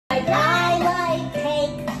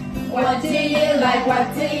What do you like?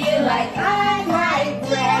 What do you like? I like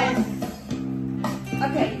bread.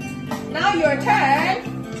 Okay, now your turn.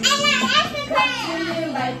 I like ice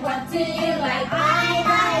cream. What do you like? I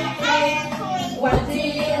like bread. What do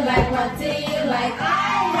you like? What do you like? I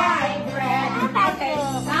like bread. Okay,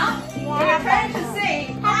 now your turn to sing.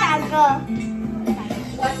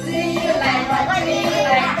 What do you like? What do you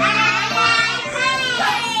like? I like bread.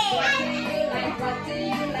 What do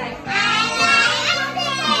you like? I like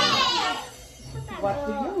What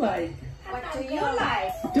do you like? What do you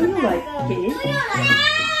like? Do you like cake? No,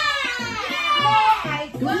 I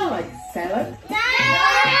Do you don't. like salad? No,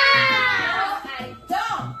 I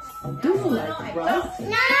don't. Do you like rice?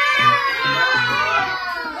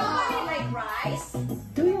 Nobody like rice.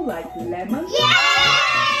 Do you like lemon? Yes,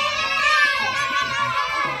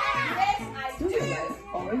 I Do do. you like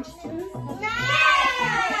orange juice?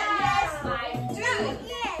 Yes, I do.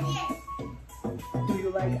 Do you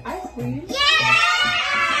like ice cream? Yes,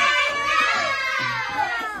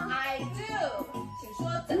 I do. 请说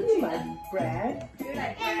Do 整 you 句的。 like bread? Do you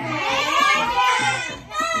like bread?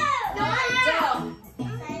 No, I don't.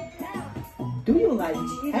 Do you like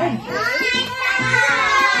egg? No,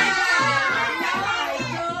 I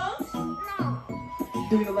don't.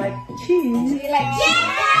 Do you like Do cheese? you like cheese?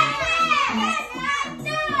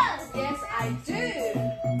 Yes, I do.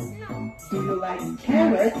 Do you like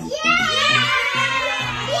carrots?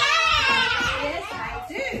 Yes, I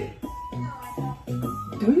do.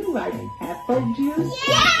 Do you like apple juice?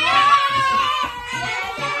 Yes,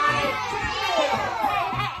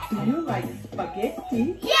 Do you like spaghetti? I do.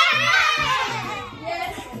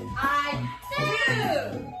 Yes, I do.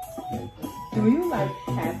 Do you like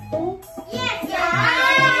apple? No,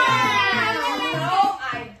 I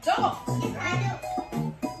don't.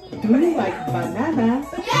 Do you like banana?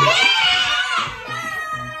 Yes,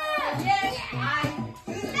 I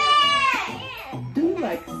do. Do you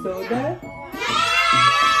like soda?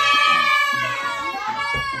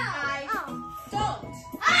 I don't.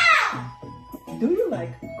 Do you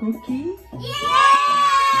like cookies? Yes,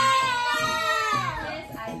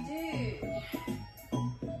 I do.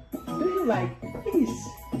 Do you like fish?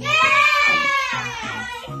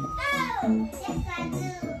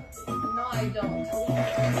 No, I don't.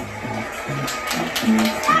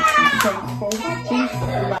 Thanks for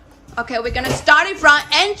watching. Okay, we're gonna start it from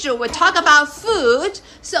Andrew. We'll talk about food.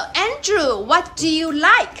 So, Andrew, what do you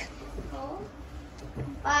like?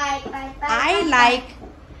 I like.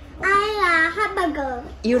 hamburger.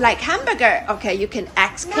 You like hamburger? Okay, you can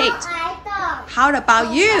ask No, Kate. I don't. How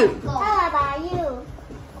about you? How about you?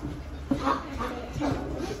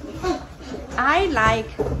 I like.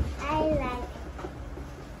 I like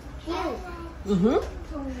you.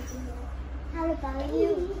 How about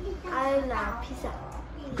you? I like pizza.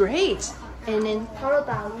 Great. And then How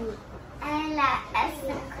about you? I like ice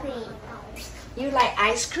cream. you like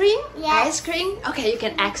ice cream? Yes. Ice cream? Okay, you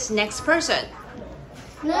can ask next person.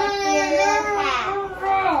 What do you have?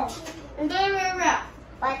 What do you have?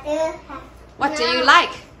 What do you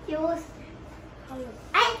like? Juice.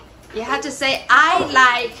 You have to say I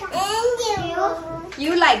like. And you.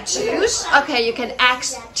 You like juice? Okay, you can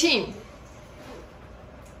ask Tim.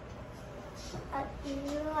 What do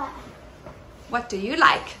you like? What do you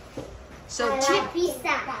like? So I Tim. like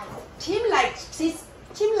pizza. Tim likes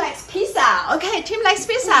pizza. Okay, Tim likes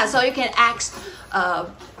pizza. So you can ask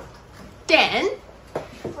Dan.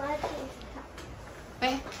 What is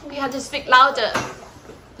Wait, you have to speak louder.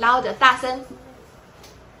 Louder, 大声。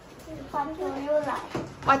 What do you like?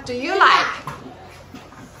 What do you like?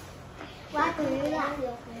 What do you like?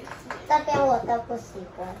 这边我都不喜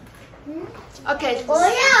欢。 Okay, 我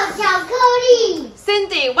要巧克力，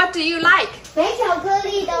 Cindy, what do you like? 没巧克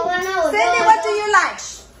力的话，那我就 Cindy, what do you like?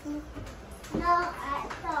 No, I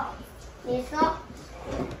don't. 你说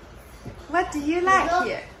What do you like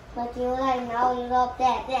here? What do you like? Now you go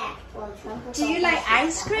that. 我全部都 Do you like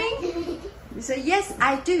ice cream? You say yes,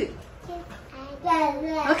 I do. I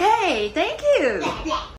like. Okay, thank you.